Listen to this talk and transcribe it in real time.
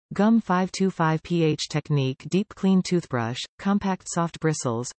Gum 525 pH Technique Deep Clean Toothbrush, Compact Soft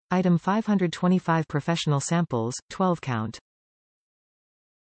Bristles, Item 525 Professional Samples, 12 count.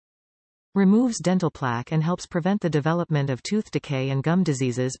 Removes dental plaque and helps prevent the development of tooth decay and gum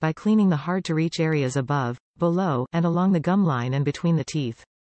diseases by cleaning the hard-to-reach areas above, below, and along the gum line and between the teeth.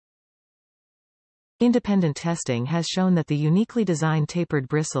 Independent testing has shown that the uniquely designed tapered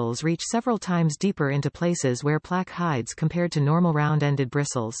bristles reach several times deeper into places where plaque hides compared to normal round-ended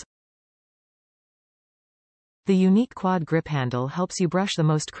bristles. The unique quad grip handle helps you brush the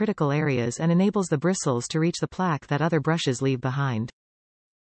most critical areas and enables the bristles to reach the plaque that other brushes leave behind.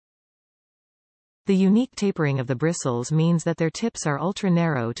 The unique tapering of the bristles means that their tips are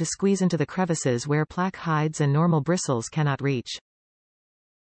ultra-narrow to squeeze into the crevices where plaque hides and normal bristles cannot reach.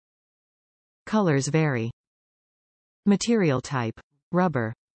 Colors vary. Material type: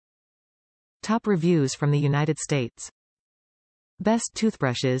 rubber. Top reviews from the United States. Best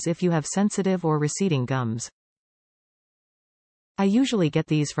toothbrushes if you have sensitive or receding gums. I usually get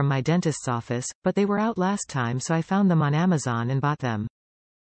these from my dentist's office, but they were out last time so I found them on Amazon and bought them.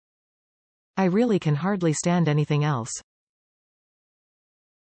 I really can hardly stand anything else.